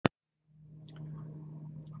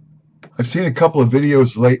I've seen a couple of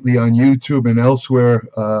videos lately on YouTube and elsewhere,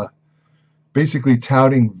 basically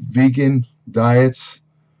touting vegan diets.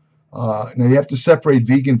 Now you have to separate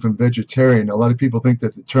vegan from vegetarian. A lot of people think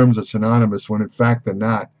that the terms are synonymous when in fact they're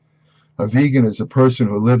not. A vegan is a person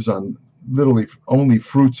who lives on literally only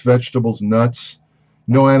fruits, vegetables, nuts,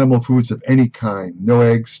 no animal foods of any kind, no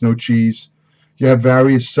eggs, no cheese. You have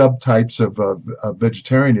various subtypes of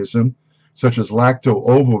vegetarianism, such as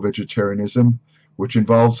lacto-ovo-vegetarianism, which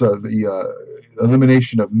involves the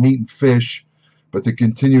elimination of meat and fish, but the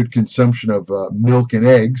continued consumption of milk and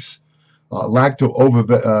eggs.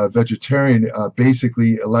 Lacto-ovo-vegetarian,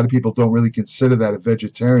 basically, a lot of people don't really consider that a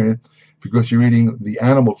vegetarian because you're eating the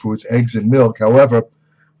animal foods, eggs and milk. However,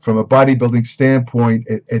 from a bodybuilding standpoint,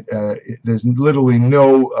 there's literally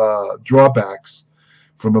no drawbacks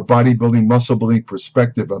from a bodybuilding, muscle building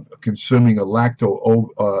perspective of consuming a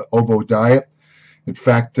lacto-ovo diet. In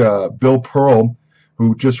fact, Bill Pearl,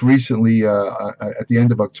 who just recently, at the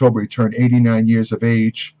end of October, he turned 89 years of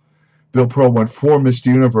age. Bill Pearl won 4 Mr.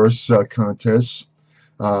 Universe contests.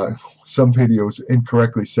 Some videos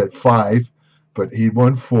incorrectly said 5, but he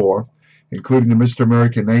won 4, including the Mr.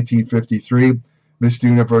 America 1953, Mr.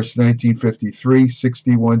 Universe 1953,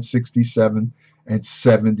 61, 67, and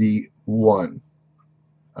 71.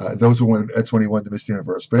 That's when he won the Mr.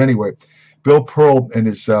 Universe. But anyway, Bill Pearl in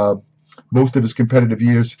his most of his competitive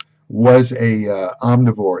years was a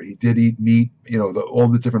omnivore. He did eat meat, all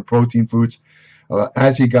the different protein foods.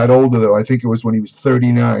 As he got older, though, I think it was when he was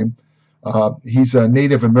 39. He's a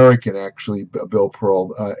Native American, actually, Bill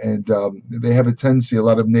Pearl, and they have a tendency. A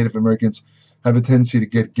lot of Native Americans have a tendency to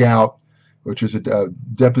get gout, which is a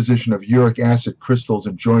deposition of uric acid crystals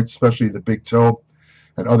in joints, especially the big toe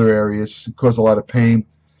and other areas. It cause a lot of pain.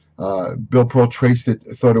 Bill Pearl traced it,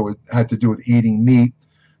 thought it had to do with eating meat,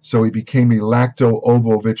 so he became a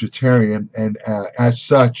lacto-ovo-vegetarian, and as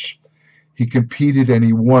such, he competed and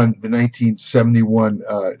he won the 1971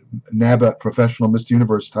 NABA Professional Mr.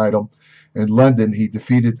 Universe title in London. He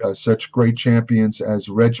defeated such great champions as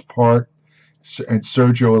Reg Park and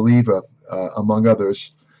Sergio Oliva, among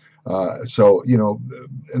others. And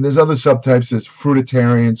there's other subtypes as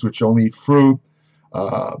fruitarians, which only eat fruit.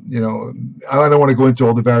 I don't want to go into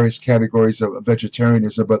all the various categories of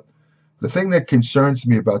vegetarianism, but the thing that concerns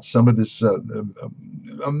me about some of this, now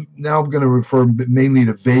I'm going to refer mainly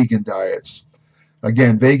to vegan diets.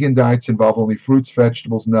 Again, vegan diets involve only fruits,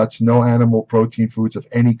 vegetables, nuts, no animal protein foods of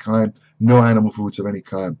any kind, no animal foods of any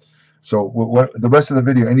kind. So the rest of the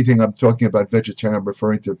video, anything I'm talking about vegetarian, I'm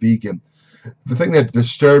referring to vegan. The thing that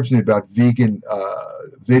disturbs me about vegan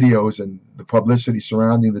videos and the publicity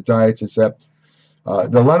surrounding the diets is that a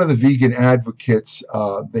lot of the vegan advocates,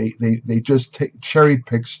 they just cherry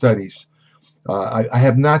pick studies. I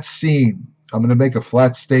have not seen, I'm going to make a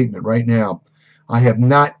flat statement right now, I have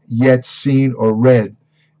not yet seen or read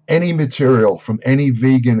any material from any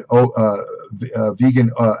vegan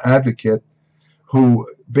advocate who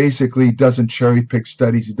basically doesn't cherry pick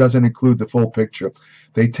studies. It doesn't include the full picture.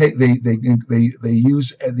 They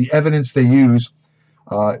use the evidence they use,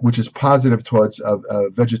 which is positive towards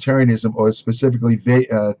vegetarianism or specifically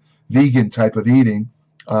vegan type of eating.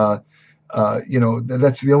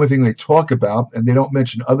 That's the only thing they talk about, and they don't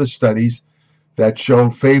mention other studies that show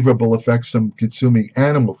favorable effects from consuming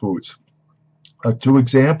animal foods. 2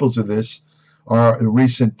 examples of this are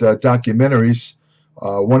recent documentaries.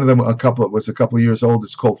 One of them was a couple of years old.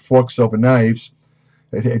 It's called Forks Over Knives.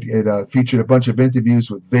 It featured a bunch of interviews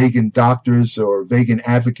with vegan doctors or vegan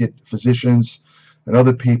advocate physicians and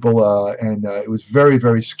other people, and it was very,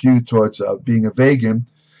 very skewed towards being a vegan.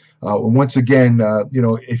 Once again,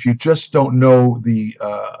 if you just don't know the,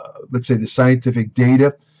 let's say, the scientific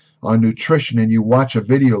data on nutrition, and you watch a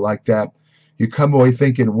video like that, you come away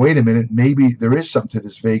thinking, wait a minute, maybe there is something to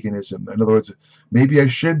this veganism. In other words, maybe I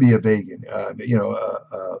should be a vegan,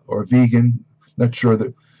 or vegan. Not sure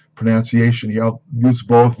the pronunciation here. I'll use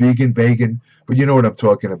both, vegan, but you know what I'm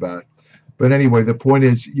talking about. But anyway, the point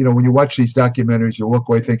is, when you watch these documentaries, you walk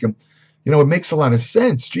away thinking, it makes a lot of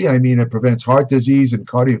sense. Gee, it prevents heart disease and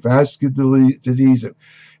cardiovascular disease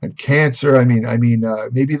and cancer.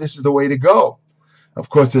 Maybe this is the way to go. Of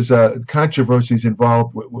course, there's controversies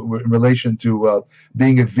involved in relation to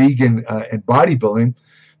being a vegan and bodybuilding.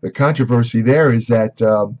 The controversy there is that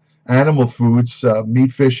animal foods,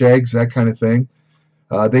 meat, fish, eggs, that kind of thing,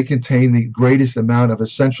 they contain the greatest amount of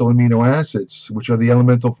essential amino acids, which are the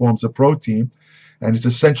elemental forms of protein, and its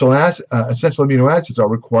essential amino acids are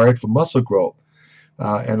required for muscle growth.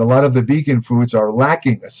 And a lot of the vegan foods are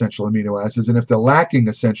lacking essential amino acids, and if they're lacking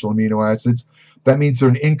essential amino acids, that means they're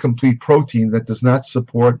an incomplete protein that does not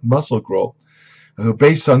support muscle growth.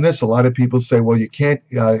 Based on this, a lot of people say, well, you can't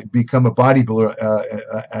become a bodybuilder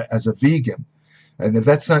as a vegan. And if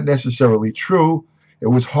that's not necessarily true, it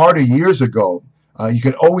was harder years ago. You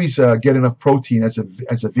can always get enough protein as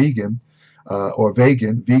a vegan or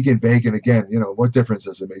vegan, again, what difference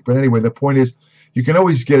does it make? But anyway, the point is you can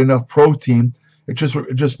always get enough protein. It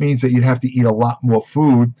just means that you'd have to eat a lot more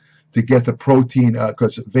food to get the protein,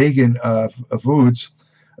 because vegan foods,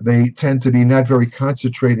 they tend to be not very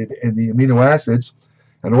concentrated in the amino acids.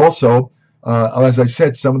 And also, as I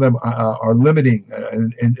said, some of them are limiting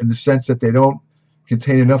in the sense that they don't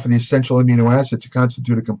contain enough of the essential amino acid to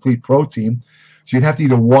constitute a complete protein. So you'd have to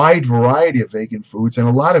eat a wide variety of vegan foods and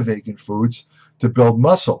a lot of vegan foods to build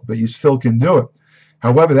muscle, but you still can do it.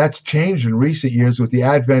 However, that's changed in recent years with the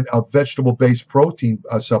advent of vegetable-based protein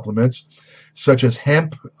supplements, such as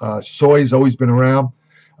hemp. Soy has always been around,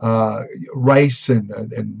 rice,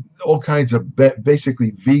 and all kinds of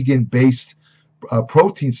basically vegan-based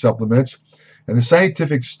protein supplements. And the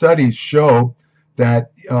scientific studies show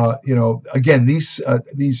that, again, these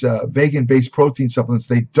vegan-based protein supplements,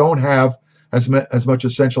 they don't have as much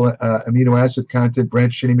essential amino acid content,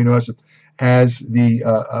 branched chain amino acid, as the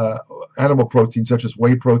animal protein, such as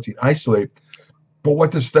whey protein isolate. But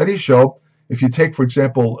what the studies show, if you take, for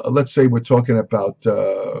example, let's say we're talking about,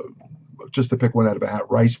 just to pick one out of a hat,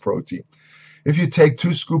 rice protein. If you take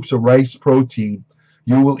 2 scoops of rice protein,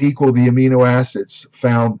 you will equal the amino acids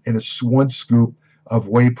found in one scoop of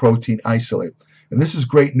whey protein isolate. And this is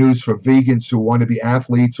great news for vegans who want to be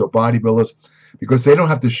athletes or bodybuilders, because they don't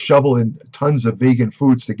have to shovel in tons of vegan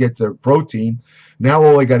foods to get their protein. Now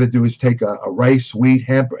all they got to do is take a rice, wheat,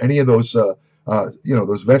 hemp, or any of those,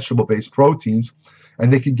 those vegetable-based proteins,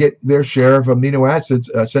 and they can get their share of amino acids,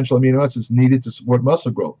 essential amino acids needed to support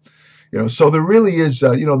muscle growth. So there really is,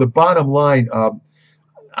 the bottom line.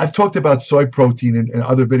 I've talked about soy protein in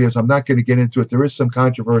other videos. I'm not going to get into it. There is some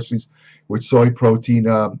controversies with soy protein.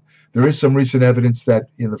 There is some recent evidence that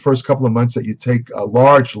in the first couple of months that you take a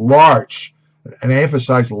large, and I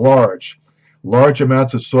emphasize large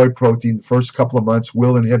amounts of soy protein the first couple of months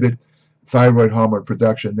will inhibit thyroid hormone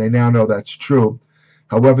production. They now know that's true.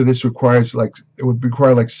 However, this would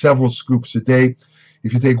require several scoops a day.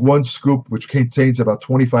 If you take 1 scoop, which contains about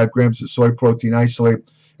 25 grams of soy protein isolate,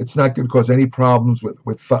 it's not going to cause any problems with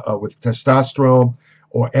testosterone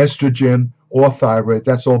or estrogen or thyroid.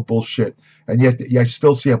 That's all bullshit. And yet I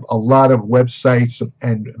still see a lot of websites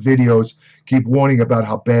and videos keep warning about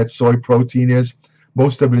how bad soy protein is.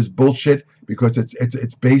 Most of it is bullshit, because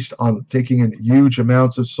it's based on taking in huge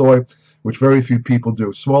amounts of soy, which very few people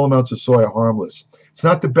do. Small amounts of soy are harmless. It's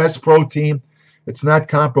not the best protein. It's not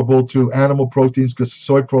comparable to animal proteins, because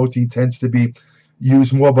soy protein tends to be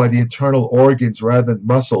used more by the internal organs rather than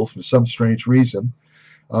muscles for some strange reason.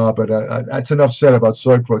 But that's enough said about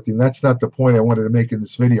soy protein. That's not the point I wanted to make in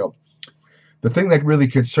this video. The thing that really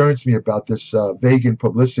concerns me about this vegan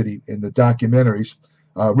publicity in the documentaries,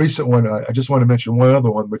 recent one, I just want to mention one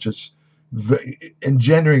other one, which is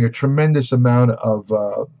engendering a tremendous amount of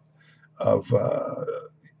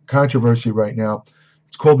controversy right now.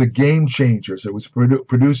 It's called The Game Changers. It was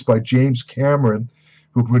produced by James Cameron,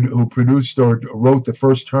 who produced or wrote the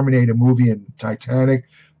first Terminator movie and Titanic.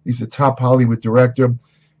 He's a top Hollywood director.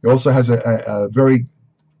 He also has a very,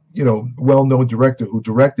 well-known director who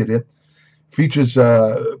directed it. Features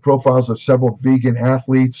profiles of several vegan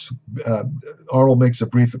athletes. Arnold makes a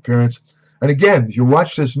brief appearance. And again, if you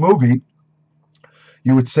watch this movie,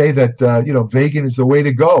 you would say that vegan is the way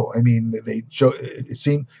to go. I mean, they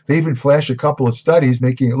even flash a couple of studies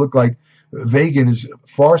making it look like vegan is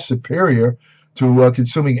far superior to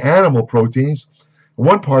consuming animal proteins.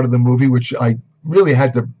 One part of the movie, which I really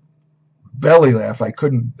had to belly laugh,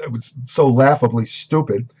 it was so laughably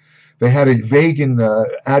stupid. They had a vegan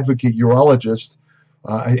advocate urologist.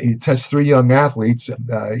 He tests 3 young athletes.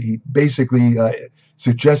 He basically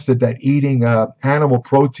suggested that eating animal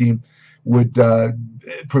protein would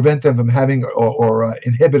prevent them from having or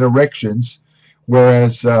inhibit erections,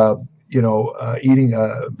 whereas eating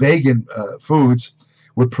vegan foods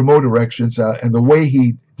would promote erections. And the way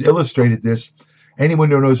he illustrated this, anyone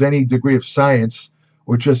who knows any degree of science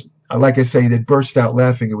would just, like I say, they'd burst out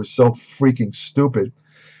laughing. It was so freaking stupid.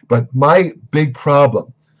 But my big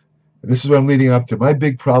problem, and this is what I'm leading up to, my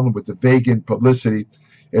big problem with the vegan publicity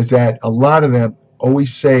is that a lot of them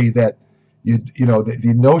always say that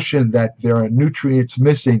the notion that there are nutrients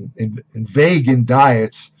missing in vegan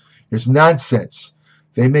diets is nonsense.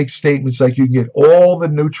 They make statements like you can get all the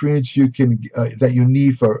nutrients you can that you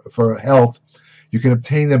need for health. You can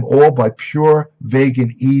obtain them all by pure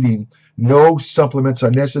vegan eating. No supplements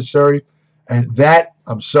are necessary. And that,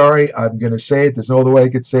 I'm sorry, I'm going to say it, there's no other way I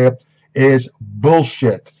could say it, is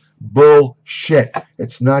bullshit. Bullshit.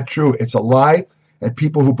 It's not true. It's a lie. And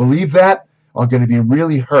people who believe that are going to be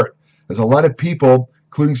really hurt. There's a lot of people,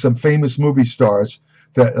 including some famous movie stars,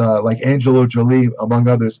 that like Angelo Jolie, among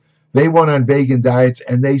others, they went on vegan diets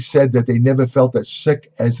and they said that they never felt as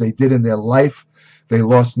sick as they did in their life. They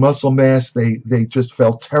lost muscle mass. They just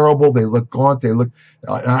felt terrible. They looked gaunt.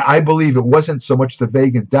 I believe it wasn't so much the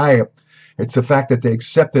vegan diet. It's the fact that they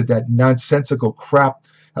accepted that nonsensical crap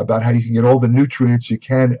about how you can get all the nutrients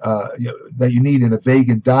that you need in a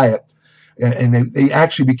vegan diet. And they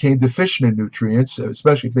actually became deficient in nutrients,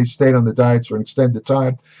 especially if they stayed on the diets for an extended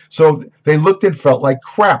time. So they looked and felt like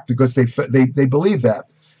crap because they believe that.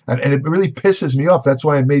 And it really pisses me off. That's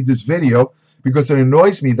why I made this video, because it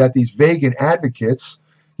annoys me that these vegan advocates,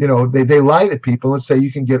 they lie to people and say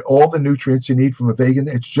you can get all the nutrients you need from a vegan.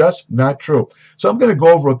 It's just not true. So I'm going to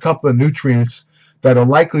go over a couple of nutrients that are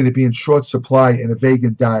likely to be in short supply in a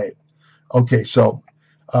vegan diet. Okay, so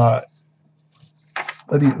we're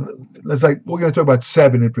going to talk about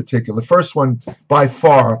 7 in particular. The first one, by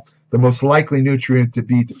far, the most likely nutrient to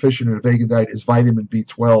be deficient in a vegan diet is vitamin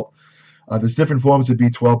B12. There's different forms of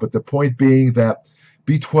B12, but the point being that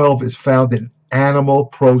B12 is found in animal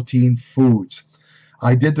protein foods.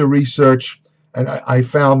 I did the research, and I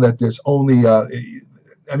found that there's only,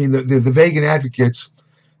 the vegan advocates,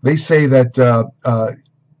 they say that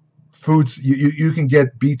foods, you can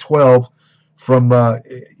get B12 from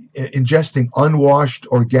ingesting unwashed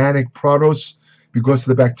organic produce because of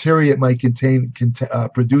the bacteria it might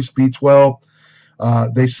produce B12.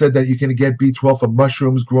 They said that you can get B12 from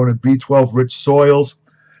mushrooms grown in B12-rich soils.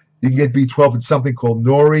 You can get B12 in something called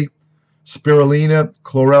nori, spirulina,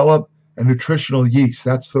 chlorella, and nutritional yeast.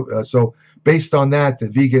 So based on that, the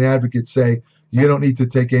vegan advocates say you don't need to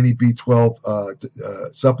take any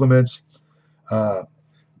B12 supplements. But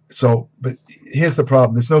here's the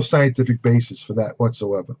problem. There's no scientific basis for that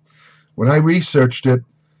whatsoever. When I researched it,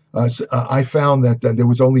 I found that there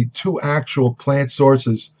was only 2 actual plant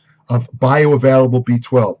sources of bioavailable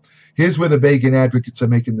B12. Here's where the vegan advocates are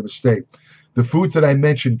making the mistake. The foods that I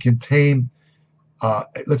mentioned contain,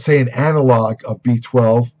 let's say, an analog of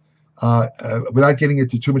B12. Without getting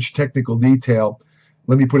into too much technical detail,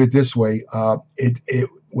 let me put it this way.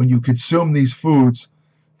 When you consume these foods,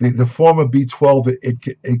 the form of B12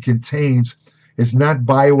 it contains is not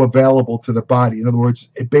bioavailable to the body. In other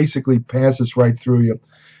words, it basically passes right through you.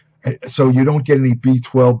 So you don't get any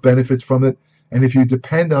B12 benefits from it. And if you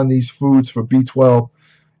depend on these foods for B12,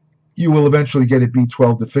 you will eventually get a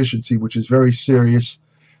B12 deficiency, which is very serious.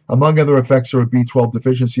 Among other effects of a B12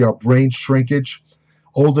 deficiency are brain shrinkage.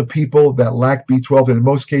 Older people that lack B12, and in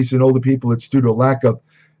most cases in older people, it's due to a lack of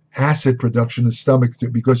acid production in the stomach,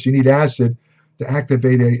 because you need acid to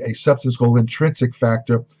activate a substance called intrinsic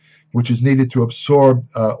factor, which is needed to absorb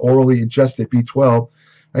orally ingested B12.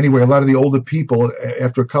 Anyway, a lot of the older people,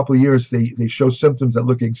 after a couple of years, they show symptoms that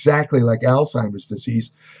look exactly like Alzheimer's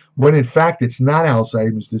disease, when in fact it's not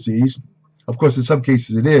Alzheimer's disease. Of course, in some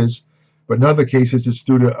cases it is, but in other cases it's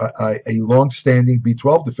due to a long-standing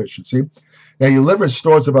B12 deficiency. Now, your liver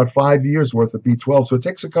stores about 5 years worth of B12, so it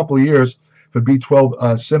takes a couple of years for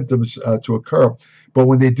B12 symptoms to occur. But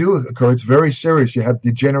when they do occur, it's very serious. You have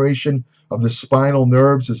degeneration of the spinal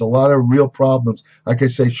nerves. There's a lot of real problems. Like I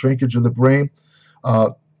say, shrinkage of the brain.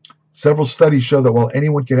 Several studies show that while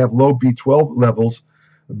anyone can have low B12 levels,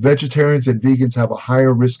 vegetarians and vegans have a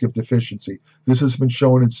higher risk of deficiency. This has been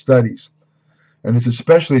shown in studies. And it's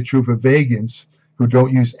especially true for vegans who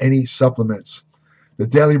don't use any supplements. The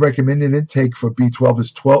daily recommended intake for B12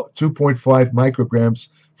 is 2.5 micrograms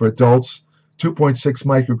for adults, 2.6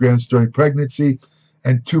 micrograms during pregnancy,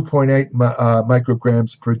 and 2.8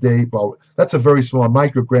 micrograms per day. Well, that's a very small. A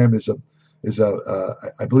microgram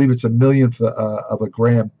I believe it's a millionth of a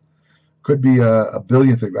gram. Could be a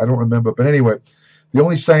billionth. I don't remember. But anyway, the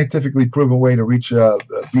only scientifically proven way to reach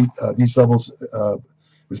these levels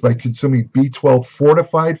is by consuming B12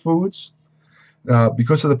 fortified foods.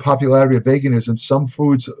 Because of the popularity of veganism, some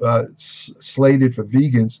foods slated for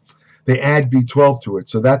vegans, they add B12 to it,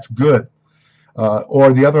 so that's good.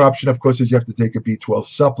 Or the other option, of course, is you have to take a B12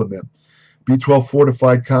 supplement. B12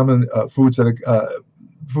 fortified foods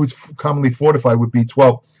foods commonly fortified with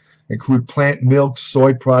B12 include plant milks,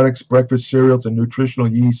 soy products, breakfast cereals, and nutritional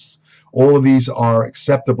yeasts. All of these are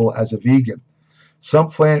acceptable as a vegan. Some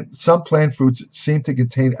plant foods seem to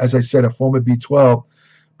contain, as I said, a form of B12,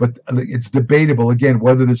 but it's debatable, again,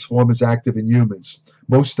 whether this form is active in humans.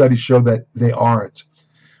 Most studies show that they aren't.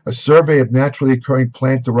 A survey of naturally occurring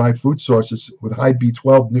plant-derived food sources with high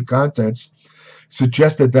B12 new contents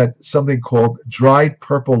suggested that something called dried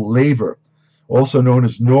purple laver, also known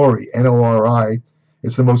as nori, N-O-R-I,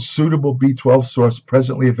 is the most suitable B12 source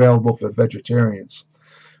presently available for vegetarians.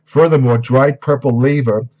 Furthermore, dried purple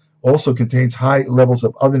laver also contains high levels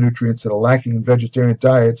of other nutrients that are lacking in vegetarian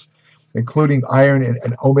diets, including iron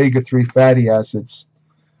and omega-3 fatty acids.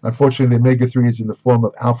 Unfortunately, the omega-3 is in the form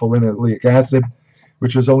of alpha-linoleic acid,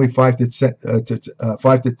 which is only 5 to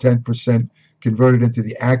 10% converted into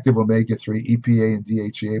the active omega-3, EPA, and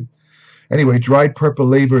DHA. Anyway, dried purple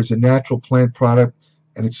laver is a natural plant product,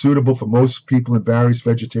 and it's suitable for most people in various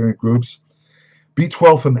vegetarian groups.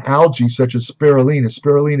 B12 from algae, such as spirulina.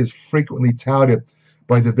 Spirulina is frequently touted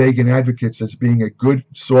by the vegan advocates as being a good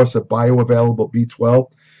source of bioavailable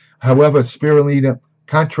B12. However, spirulina,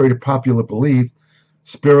 contrary to popular belief,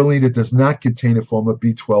 spirulina does not contain a form of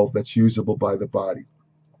B12 that's usable by the body.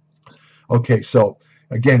 Okay, so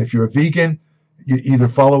again, if you're a vegan, you either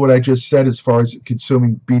follow what I just said as far as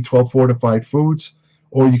consuming B12 fortified foods,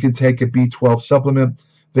 or you can take a B12 supplement.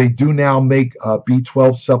 They do now make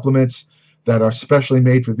B12 supplements that are specially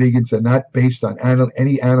made for vegans. They're not based on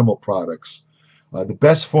any animal products. The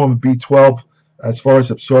best form of B12, as far as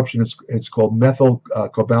absorption, it's called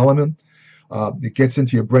methylcobalamin. It gets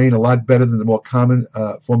into your brain a lot better than the more common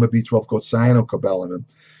form of B12 called cyanocobalamin.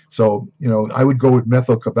 So, I would go with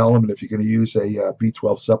methylcobalamin if you're going to use a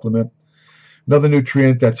B12 supplement. Another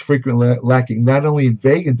nutrient that's frequently lacking not only in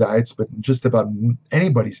vegan diets, but in just about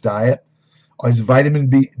anybody's diet, is vitamin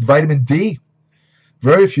D.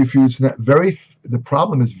 The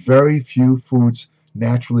problem is very few foods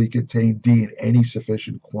naturally contain D in any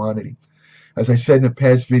sufficient quantity. As I said in a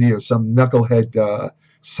past video, some knucklehead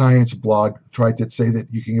science blog tried to say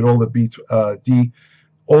that you can get all the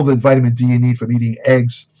vitamin D you need from eating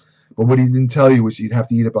eggs, but what he didn't tell you was you'd have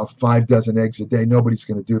to eat about 5 dozen eggs a day. Nobody's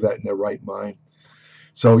going to do that in their right mind.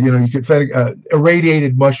 So, you can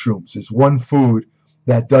irradiated mushrooms is one food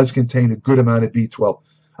that does contain a good amount of B12.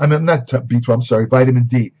 I mean, not B12, I'm sorry, vitamin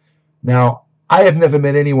D. Now, I have never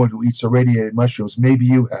met anyone who eats irradiated mushrooms. Maybe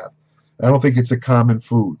you have. I don't think it's a common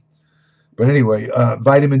food. But anyway,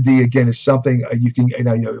 vitamin D, again, is something you can,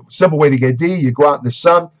 simple way to get D, you go out in the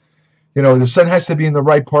sun. The sun has to be in the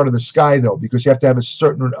right part of the sky, though, because you have to have a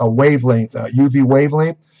certain wavelength, UV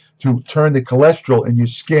wavelength, to turn the cholesterol in your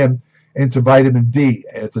skin into vitamin D.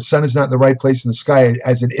 And if the sun is not in the right place in the sky,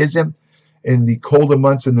 as it isn't in the colder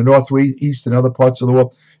months in the northeast and other parts of the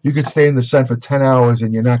world, you could stay in the sun for 10 hours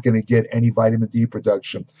and you're not going to get any vitamin D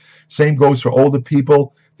production. Same goes for older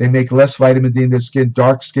people. They make less vitamin D in their skin.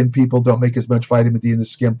 Dark-skinned people don't make as much vitamin D in the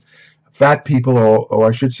skin. Fat people, or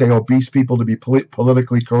I should say obese people, to be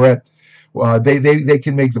politically correct, they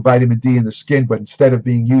can make the vitamin D in the skin, but instead of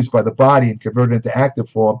being used by the body and converted into active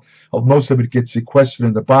form, most of it gets sequestered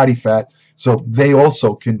in the body fat. So they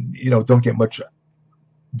also can, don't get much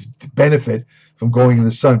benefit from going in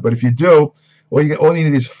the sun. But if you do, all you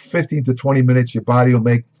need is 15 to 20 minutes. Your body will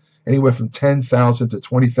make anywhere from 10,000 to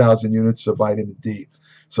 20,000 units of vitamin D.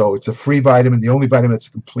 So it's a free vitamin, the only vitamin that's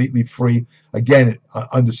completely free, again,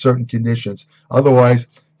 under certain conditions. Otherwise,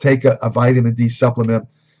 take a vitamin D supplement.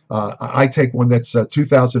 I take one that's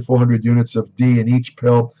 2,400 units of D in each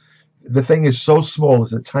pill. The thing is so small,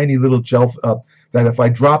 it's a tiny little gel that if I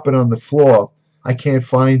drop it on the floor, I can't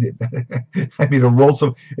find it. I mean,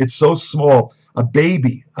 it's so small. A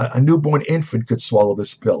baby, a newborn infant could swallow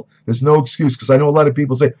this pill. There's no excuse, because I know a lot of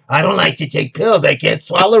people say, I don't like to take pills. I can't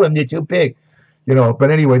swallow them. They're too big. But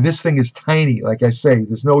anyway, this thing is tiny. Like I say,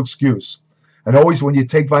 there's no excuse. And always when you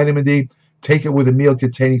take vitamin D, take it with a meal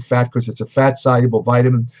containing fat, because it's a fat-soluble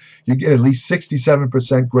vitamin. You get at least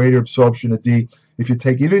 67% greater absorption of D if you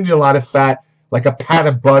take. You don't need a lot of fat, like a pat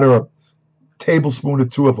of butter, a tablespoon or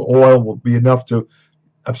 2 of oil will be enough to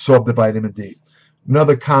absorb the vitamin D.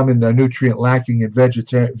 Another common nutrient lacking in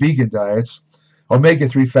vegan diets,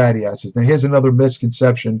 omega-3 fatty acids. Now, here's another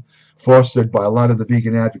misconception fostered by a lot of the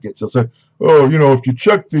vegan advocates. They'll say, if you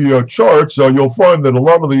check the charts, you'll find that a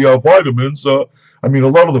lot of the vitamins, a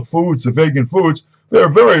lot of the foods, the vegan foods,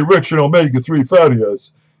 they're very rich in omega-3 fatty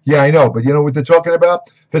acids. Yeah, I know, but you know what they're talking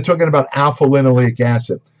about? They're talking about alpha-linoleic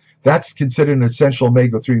acid. That's considered an essential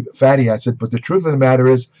omega-3 fatty acid, but the truth of the matter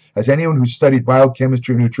is, as anyone who's studied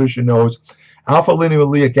biochemistry and nutrition knows,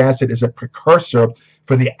 alpha-linoleic acid is a precursor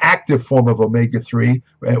for the active form of omega-3,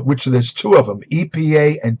 which there's 2 of them,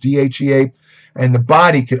 EPA and DHA, and the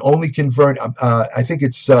body can only convert, I think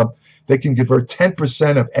they can convert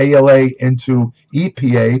 10% of ALA into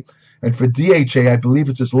EPA, and for DHA, I believe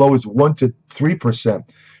it's as low as 1 to 3%.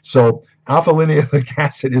 So alpha-linoleic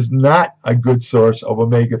acid is not a good source of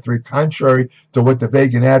omega-3, contrary to what the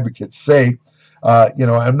vegan advocates say.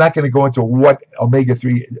 I'm not going to go into what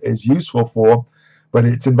omega-3 is useful for, but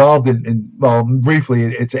it's involved briefly,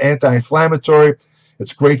 it's anti-inflammatory.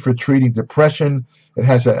 It's great for treating depression. It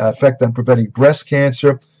has an effect on preventing breast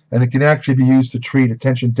cancer, and it can actually be used to treat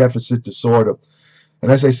attention deficit disorder.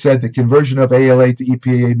 And as I said, the conversion of ALA to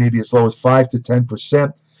EPA may be as low as 5 to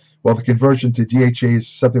 10%, while the conversion to DHA is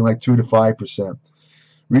something like 2 to 5%.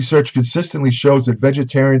 Research consistently shows that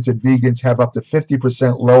vegetarians and vegans have up to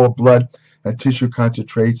 50% lower blood and tissue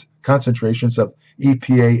concentrations of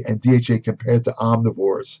EPA and DHA compared to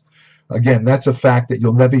omnivores. Again, that's a fact that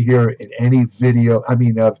you'll never hear in any video,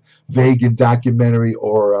 vegan documentary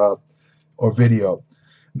or video.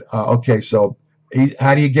 Okay, so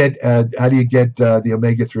how do you get the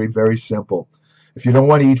omega-3? Very simple. If you don't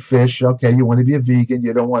want to eat fish, okay, you want to be a vegan.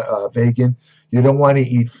 You don't want vegan. You don't want to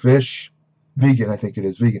eat fish. Vegan, I think it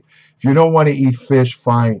is vegan. If you don't want to eat fish,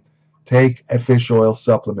 fine. Take a fish oil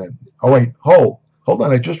supplement. Oh wait, hold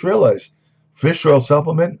on. I just realized fish oil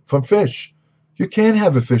supplement from fish. You can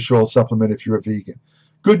have a fish oil supplement if you're a vegan.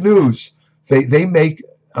 Good news. They make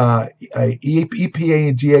EPA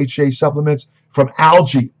and DHA supplements from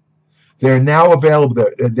algae. They're now available.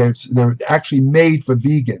 They're actually made for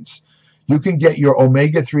vegans. You can get your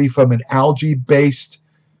omega-3 from an algae-based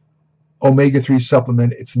omega-3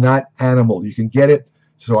 supplement. It's not animal. You can get it.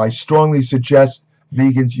 So I strongly suggest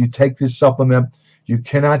vegans, you take this supplement. You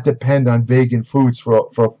cannot depend on vegan foods for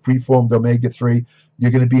preformed omega-3.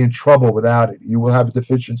 You're going to be in trouble without it. You will have a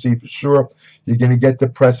deficiency for sure. You're going to get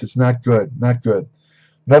depressed. It's not good. Not good.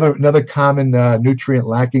 Another common nutrient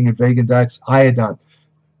lacking in vegan diets, iodine.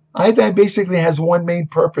 Iodine basically has one main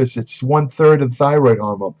purpose. It's 1/3 of the thyroid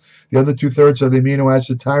hormone. The other 2/3 are the amino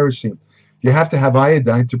acid tyrosine. You have to have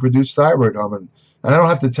iodine to produce thyroid hormone. And I don't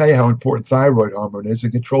have to tell you how important thyroid hormone is.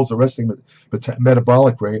 It controls the resting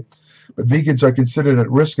metabolic rate. But vegans are considered at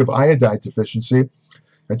risk of iodine deficiency.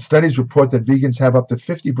 And studies report that vegans have up to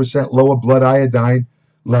 50% lower blood iodine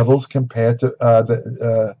levels compared to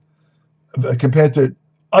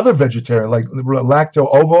other vegetarian, like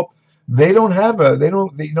lacto-ovo. They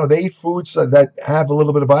eat foods that have a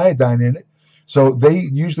little bit of iodine in it. So they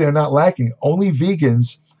usually are not lacking. Only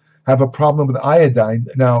vegans have a problem with iodine.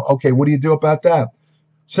 Now, okay, what do you do about that?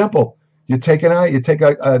 Simple. They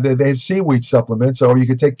have seaweed supplements, or you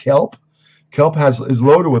can take kelp. Kelp is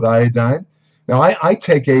loaded with iodine. Now, I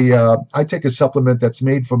take a supplement that's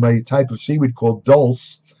made from a type of seaweed called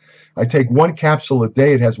dulse. I take one capsule a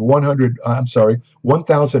day. It has 1,000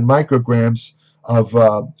 micrograms of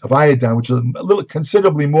iodine, which is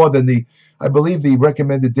considerably more than I believe the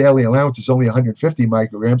recommended daily allowance is only 150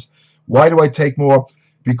 micrograms. Why do I take more?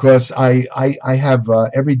 Because I have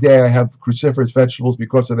every day I have cruciferous vegetables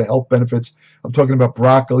because of the health benefits. I'm talking about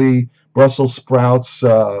broccoli, Brussels sprouts,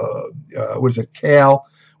 kale,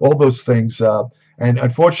 all those things. And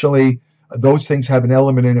unfortunately, those things have an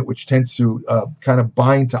element in it which tends to kind of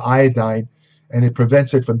bind to iodine, and it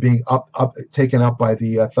prevents it from being taken up by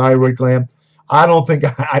the thyroid gland. I don't think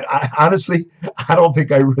honestly, I don't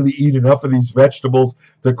think I really eat enough of these vegetables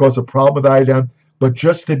to cause a problem with iodine. But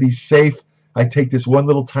just to be safe, I take this one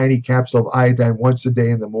little tiny capsule of iodine once a day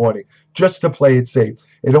in the morning, just to play it safe.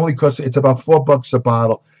 It only costs, it's about $4 a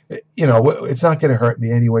bottle. It's not going to hurt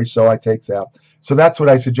me anyway, so I take that. So that's what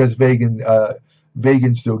I suggest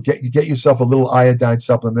vegans do. Get yourself a little iodine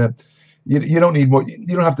supplement. You don't need more. You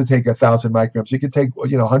don't have to take 1,000 micrograms. You can take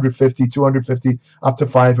 150, 250, up to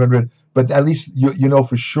 500. But at least you know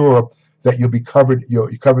for sure that you'll be covered.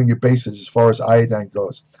 You're covering your bases as far as iodine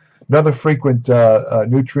goes. Another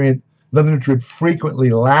nutrient frequently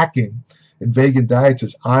lacking in vegan diets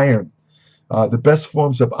is iron. The best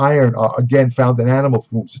forms of iron are again found in animal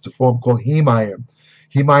foods. It's a form called heme iron.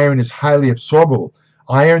 Heme iron is highly absorbable.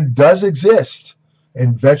 Iron does exist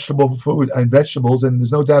in vegetables, and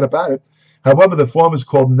there's no doubt about it. However, the form is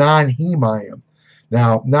called non-heme iron.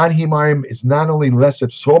 Now, non-heme iron is not only less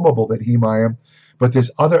absorbable than heme iron, but there's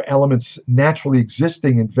other elements naturally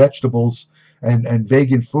existing in vegetables and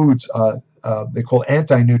vegan foods. They call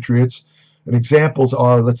anti-nutrients. And examples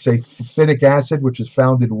are, let's say, phytic acid, which is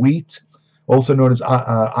found in wheat, also known as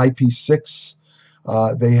IP6.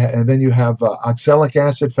 And then you have oxalic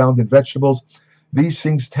acid found in vegetables. These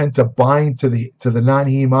things tend to bind to the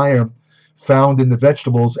non-heme iron found in the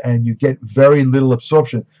vegetables, and you get very little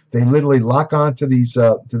absorption. They literally lock onto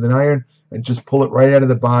to the iron and just pull it right out of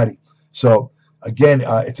the body. So again,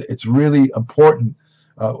 it's really important.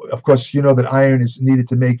 Of course, you know that iron is needed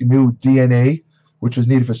to make new DNA, which is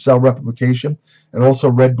needed for cell replication, and also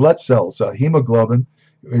red blood cells. Hemoglobin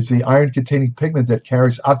is the iron-containing pigment that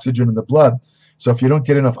carries oxygen in the blood. So if you don't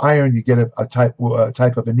get enough iron, you get a type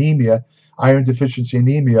of anemia, iron deficiency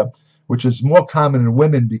anemia, which is more common in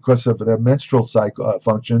women because of their menstrual cycle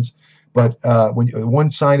functions. But one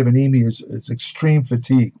sign of anemia is extreme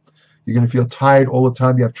fatigue. You're going to feel tired all the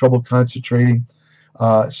time. You have trouble concentrating.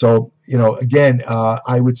 So, again,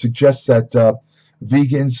 I would suggest that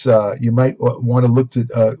vegans, you might want to look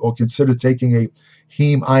to or consider taking a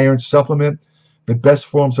heme iron supplement. The best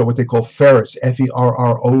forms are what they call ferrous,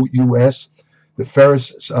 Ferrous.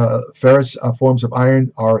 The ferrous forms of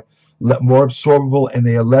iron are more absorbable, and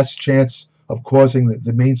they have less chance of causing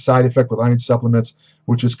the main side effect with iron supplements,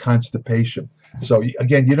 which is constipation. So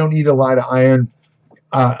again, you don't need a lot of iron.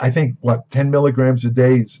 I think 10 milligrams a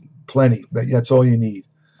day is plenty. That's all you need.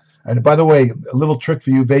 And by the way, a little trick for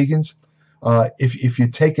you vegans: if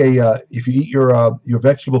you eat your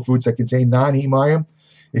vegetable foods that contain non-heme iron,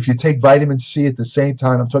 if you take vitamin C at the same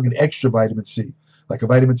time, I'm talking extra vitamin C, like a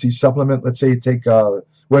vitamin C supplement. Let's say you take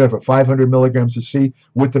 500 milligrams of C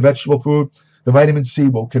with the vegetable food. The vitamin C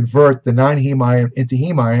will convert the non-heme iron into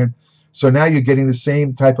heme iron. So now you're getting the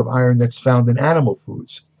same type of iron that's found in animal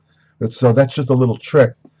foods. So that's just a little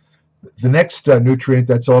trick. The next nutrient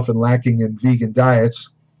that's often lacking in vegan diets.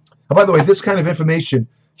 And by the way, this kind of information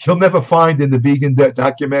you'll never find in the vegan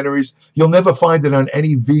documentaries. You'll never find it on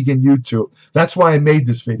any vegan YouTube. That's why I made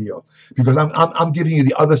this video, because I'm giving you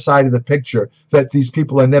the other side of the picture that these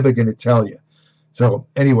people are never going to tell you. So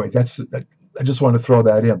anyway, I just want to throw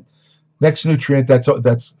that in. Next nutrient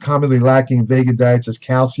that's commonly lacking in vegan diets is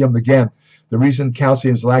calcium. Again, the reason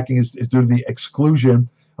calcium is lacking is due to the exclusion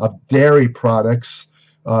of dairy products.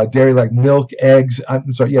 Dairy like milk, eggs.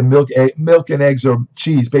 Milk and eggs or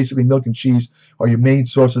cheese. Basically, milk and cheese are your main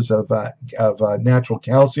sources of natural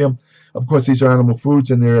calcium. Of course, these are animal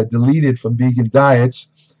foods, and they're deleted from vegan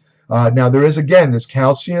diets. Now, there's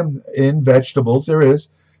calcium in vegetables. There is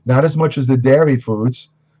not as much as the dairy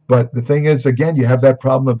foods, but the thing is, again, you have that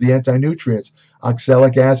problem of the anti-nutrients,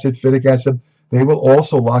 oxalic acid, phytic acid. They will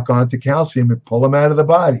also lock on to calcium and pull them out of the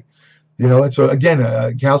body. And so again,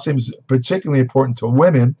 calcium is particularly important to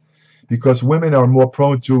women because women are more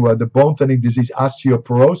prone to the bone thinning disease,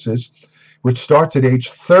 osteoporosis, which starts at age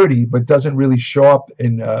 30 but doesn't really show up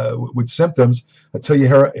with symptoms until you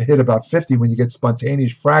hit about 50, when you get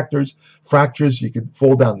spontaneous fractures. You can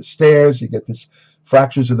fall down the stairs. You get this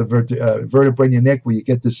fractures of the vertebrae in your neck where you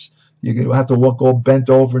get this. You have to walk all bent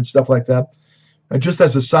over and stuff like that. And just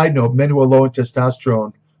as a side note, men who are low in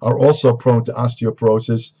testosterone are also prone to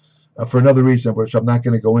osteoporosis. For another reason, which I'm not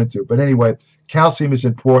going to go into. But anyway, calcium is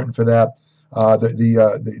important for that.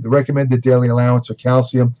 The recommended daily allowance of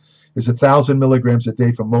calcium is 1,000 milligrams a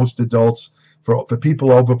day for most adults. For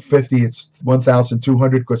people over 50, it's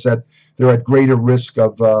 1,200 because they're at greater risk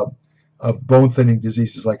of bone thinning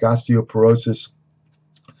diseases like osteoporosis.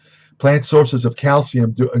 Plant sources of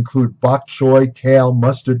calcium include bok choy, kale,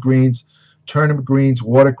 mustard greens, turnip greens,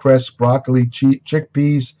 watercress, broccoli,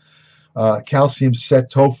 chickpeas, calcium set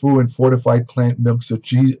tofu, and fortified plant milks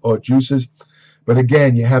or juices. But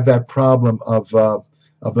again, you have that problem of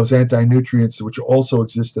those anti-nutrients, which also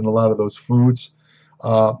exist in a lot of those foods.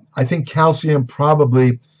 I think calcium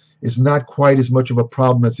probably is not quite as much of a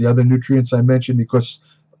problem as the other nutrients I mentioned, because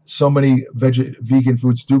so many vegan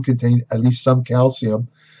foods do contain at least some calcium.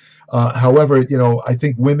 However, I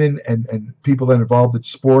think women and people that are involved in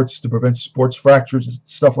sports to prevent sports fractures and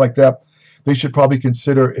stuff like that, they should probably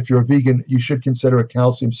consider, if you're a vegan, you should consider a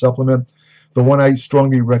calcium supplement. The one I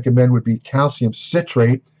strongly recommend would be calcium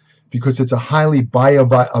citrate, because it's a highly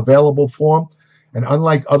bioavailable form. And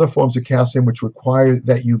unlike other forms of calcium, which require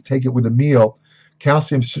that you take it with a meal,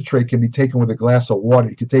 calcium citrate can be taken with a glass of water.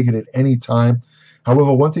 You can take it at any time.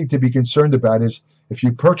 However, one thing to be concerned about is if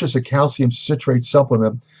you purchase a calcium citrate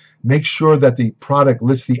supplement, make sure that the product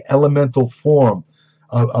lists the elemental form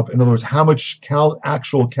in other words, how much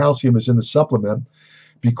actual calcium is in the supplement,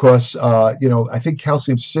 because I think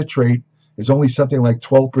calcium citrate is only something like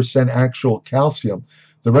 12% actual calcium.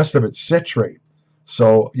 The rest of it's citrate.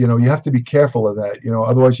 So you have to be careful of that.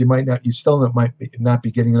 Otherwise you still might not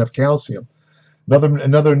be getting enough calcium.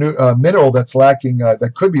 Another mineral that's lacking,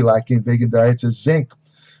 that could be lacking in vegan diets, is zinc.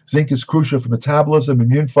 Zinc is crucial for metabolism,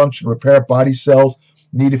 immune function, repair body cells,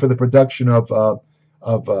 needed for the production of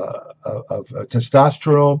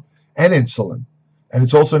testosterone and insulin, and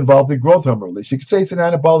it's also involved in growth hormone release. You could say it's an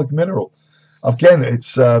anabolic mineral. Again,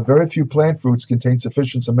 it's very few plant foods contain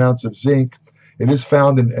sufficient amounts of zinc. It is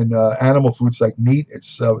found in animal foods like meat.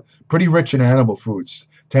 It's pretty rich in animal foods.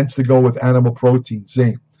 Tends to go with animal protein,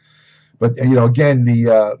 zinc. But again,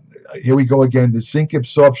 here we go again. The zinc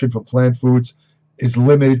absorption from plant foods is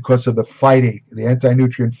limited because of the phytate, the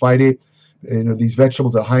anti-nutrient phytate. These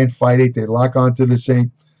vegetables are high in phytate. They lock onto the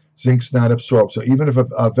zinc. Zinc's not absorbed. So even if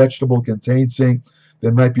a vegetable contains zinc,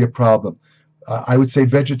 there might be a problem. I would say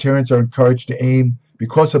vegetarians are encouraged to aim,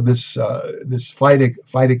 because of this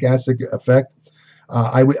phytic acid effect,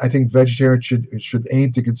 I think vegetarians should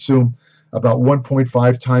aim to consume about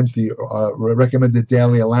 1.5 times the recommended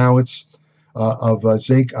daily allowance of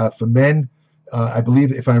zinc. For men, I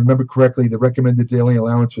believe, if I remember correctly, the recommended daily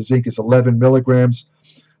allowance for zinc is 11 milligrams.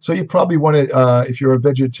 So you probably want to, if you're a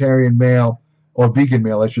vegetarian male, or vegan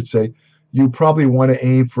male, I should say, you probably want to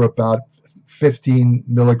aim for about 15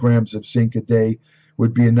 milligrams of zinc a day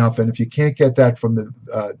would be enough. And if you can't get that from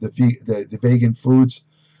the vegan foods,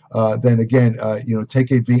 then again,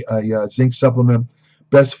 take a zinc supplement.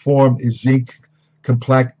 Best form is zinc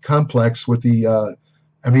complex with the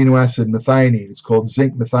amino acid methionine. It's called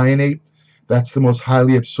zinc methionate. That's the most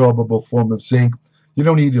highly absorbable form of zinc. You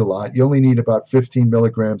don't need a lot. You only need about 15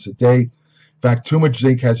 milligrams a day. In fact, too much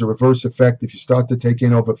zinc has a reverse effect. If you start to take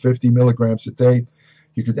in over 50 milligrams a day,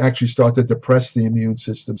 you could actually start to depress the immune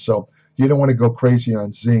system. So you don't want to go crazy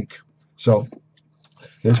on zinc. So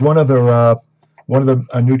there's one other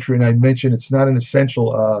nutrient I mentioned. It's not an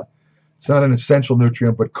essential. It's not an essential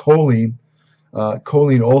nutrient, but choline.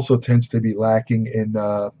 Choline also tends to be lacking in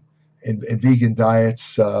vegan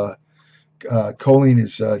diets. Choline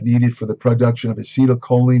is needed for the production of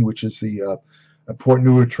acetylcholine, which is the important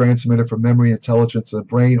neurotransmitter for memory intelligence of the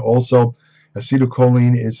brain. Also,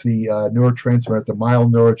 acetylcholine is the neurotransmitter at the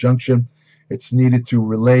mild neurojunction. It's needed to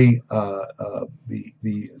relay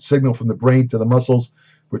the signal from the brain to the muscles,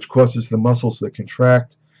 which causes the muscles to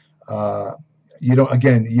contract. You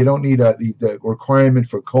don't need the requirement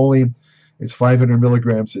for choline is 500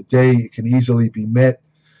 milligrams a day. It can easily be met.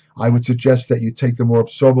 I would suggest that you take the more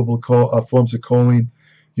absorbable forms of choline.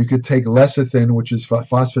 You could take lecithin, which is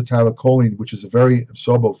phosphatidylcholine, which is a very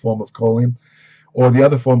absorbable form of choline. Or the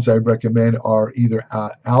other forms I recommend are either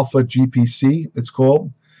alpha GPC, it's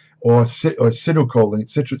called, or cetylcholine,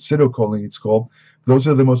 it's called. Those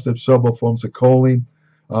are the most absorbable forms of choline.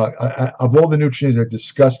 Of all the nutrients I've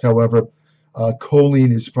discussed, however,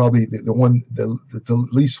 choline is probably the one the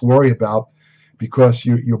least worry about, because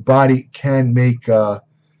your body can make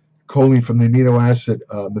choline from the amino acid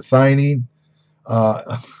methionine,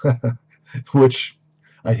 which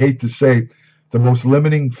I hate to say, the most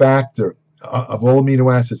limiting factor of all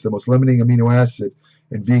amino acids, the most limiting amino acid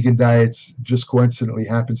in vegan diets just coincidentally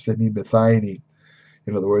happens to be methionine.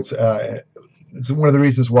 In other words, it's one of the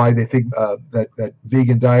reasons why they think that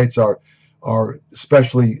vegan diets are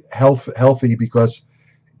especially healthy, because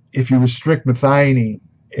if you restrict methionine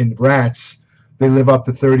in rats, they live up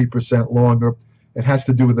to 30% longer. It has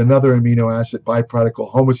to do with another amino acid byproduct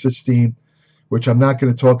called homocysteine, which I'm not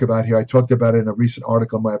going to talk about here. I talked about it in a recent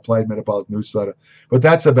article in my Applied Metabolic newsletter. But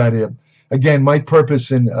that's about it. Again, my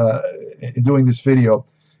purpose in doing this video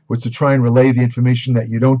was to try and relay the information that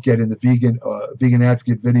you don't get in the vegan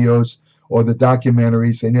advocate videos or the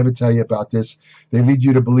documentaries. They never tell you about this. They lead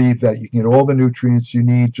you to believe that you can get all the nutrients you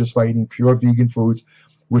need just by eating pure vegan foods,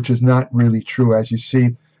 which is not really true, as you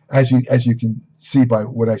can see by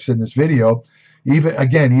what I said in this video. Even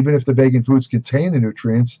if the vegan foods contain the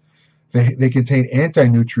nutrients, they contain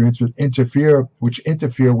anti-nutrients which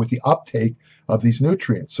interfere with the uptake of these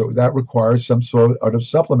nutrients. So that requires some sort of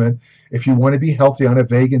supplement. If you want to be healthy on a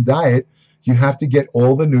vegan diet, you have to get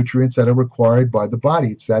all the nutrients that are required by the body.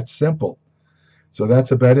 It's that simple. So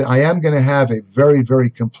that's about it. I am going to have a very, very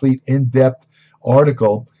complete, in-depth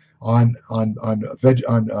article on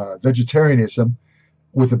vegetarianism,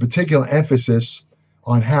 with a particular emphasis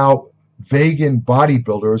on how vegan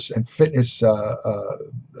bodybuilders and fitness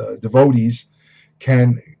devotees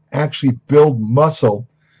can actually build muscle.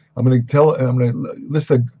 I'm going to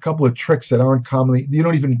list a couple of tricks that aren't commonly,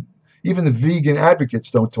 even the vegan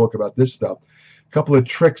advocates don't talk about this stuff. A couple of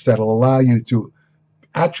tricks that'll allow you to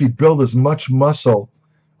actually build as much muscle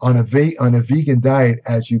on a vegan diet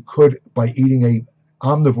as you could by eating a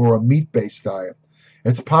omnivore, a meat-based diet.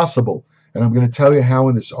 It's possible. And I'm going to tell you how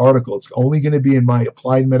in this article. It's only going to be in my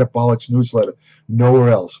Applied Metabolics newsletter, nowhere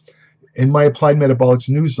else. In my Applied Metabolics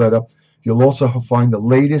newsletter, you'll also find the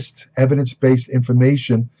latest evidence-based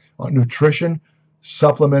information on nutrition,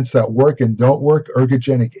 supplements that work and don't work,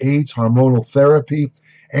 ergogenic aids, hormonal therapy,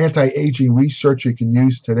 anti-aging research you can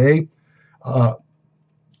use today.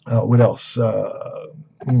 What else?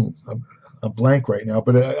 I'm blank right now,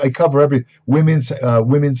 but I cover women's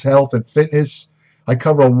health and fitness. I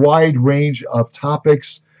cover a wide range of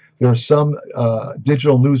topics. There are some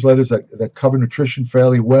digital newsletters that cover nutrition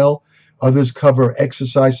fairly well. Others cover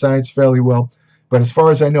exercise science fairly well. But as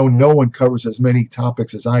far as I know, no one covers as many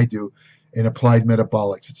topics as I do in Applied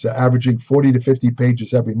Metabolics. It's averaging 40 to 50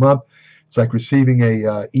 pages every month. It's like receiving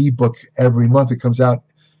a ebook every month. It comes out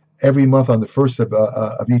every month on the first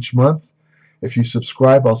of each month. If you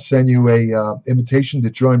subscribe, I'll send you a invitation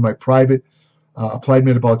to join my private Applied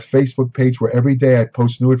Metabolics Facebook page, where every day I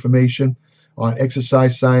post new information on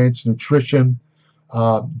exercise science, nutrition,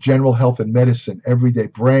 general health and medicine every day.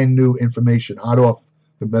 Brand new information hot off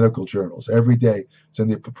the medical journals every day. It's in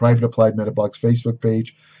the private Applied Metabolics Facebook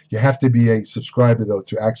page. You have to be a subscriber, though,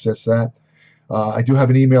 to access that. I do have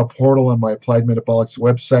an email portal on my Applied Metabolics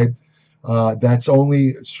website that's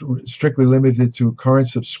only strictly limited to current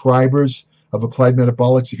subscribers of Applied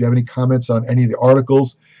Metabolics. If you have any comments on any of the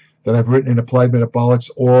articles that I've written in Applied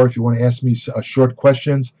Metabolics, or if you want to ask me short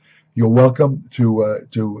questions, you're welcome to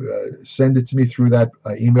send it to me through that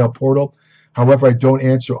email portal. However, I don't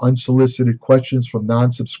answer unsolicited questions from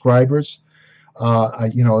non-subscribers.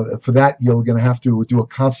 For that, you're going to have to do a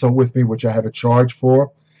consult with me, which I have a charge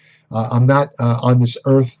for. I'm not on this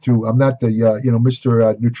earth I'm not the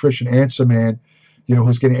Mr. Nutrition Answer Man,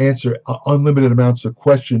 who's going to answer unlimited amounts of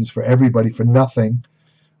questions for everybody for nothing.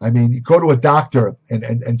 I mean, you go to a doctor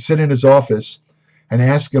and sit in his office and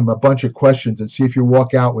ask him a bunch of questions and see if you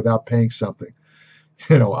walk out without paying something.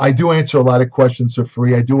 I do answer a lot of questions for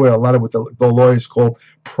free. I do a lot of what the lawyers call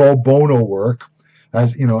pro bono work.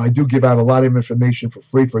 As I do give out a lot of information for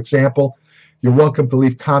free. For example, you're welcome to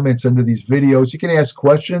leave comments under these videos. You can ask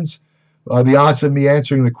questions. The odds of me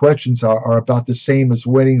answering the questions are about the same as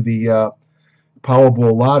winning the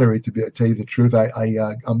Powerball lottery, to tell you the truth.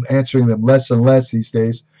 I'm answering them less and less these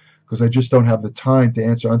days because I just don't have the time to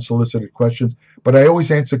answer unsolicited questions. But I always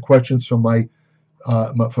answer questions from my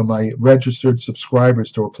registered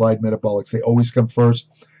subscribers to Applied Metabolics. They always come first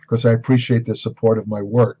because I appreciate their support of my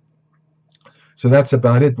work. So that's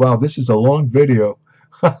about it. Wow, this is a long video.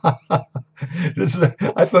 I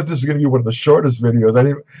thought this was going to be one of the shortest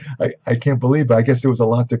videos. I can't believe it. I guess there was a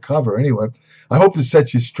lot to cover. Anyway, I hope this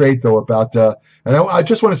sets you straight, though, about and I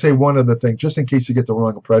just want to say one other thing, just in case you get the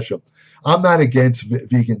wrong impression. I'm not against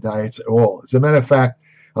vegan diets at all. As a matter of fact,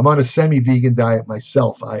 I'm on a semi-vegan diet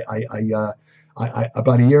myself. I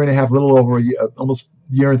about a year and a half, little over a year, almost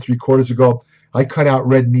a year and 3/4 ago, I cut out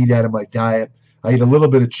red meat out of my diet. I eat a little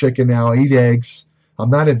bit of chicken now. I eat eggs. I'm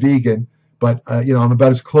not a vegan, but I'm about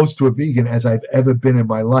as close to a vegan as I've ever been in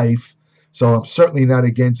my life. So I'm certainly not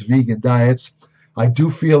against vegan diets. I do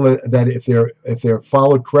feel that if they're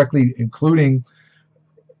followed correctly, including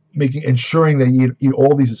ensuring that you eat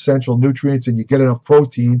all these essential nutrients and you get enough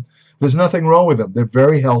protein, there's nothing wrong with them. They're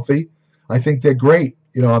very healthy. I think they're great.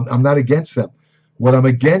 I'm not against them. What I'm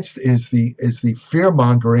against is the fear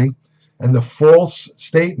mongering and the false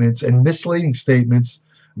statements and misleading statements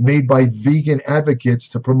made by vegan advocates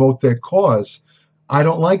to promote their cause. I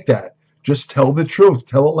don't like that. Just tell the truth.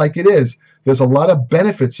 Tell it like it is. There's a lot of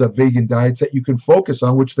benefits of vegan diets that you can focus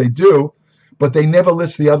on, which they do, but they never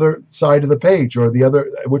list the other side of the page, or the other,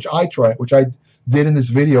 which I did in this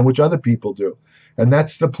video, which other people do. And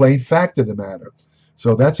that's the plain fact of the matter.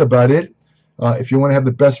 So that's about it. If you want to have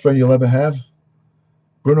the best friend you'll ever have,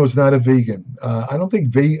 Bruno's not a vegan. I don't think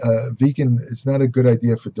vegan is not a good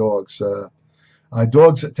idea for dogs.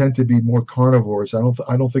 Dogs tend to be more carnivores. I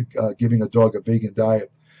don't think giving a dog a vegan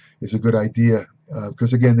diet is a good idea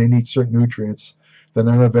because, again, they need certain nutrients that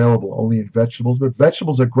are not available only in vegetables. But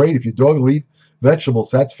vegetables are great. If your dog will eat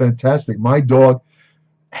vegetables, that's fantastic. My dog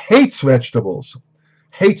hates vegetables.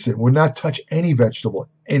 Hates it. Would not touch any vegetable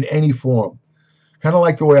in any form. Kind of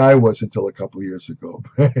like the way I was until a couple of years ago.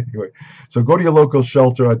 Anyway, so go to your local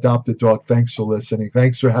shelter, adopt a dog. Thanks for listening.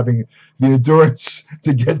 Thanks for having the endurance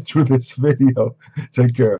to get through this video. Take care.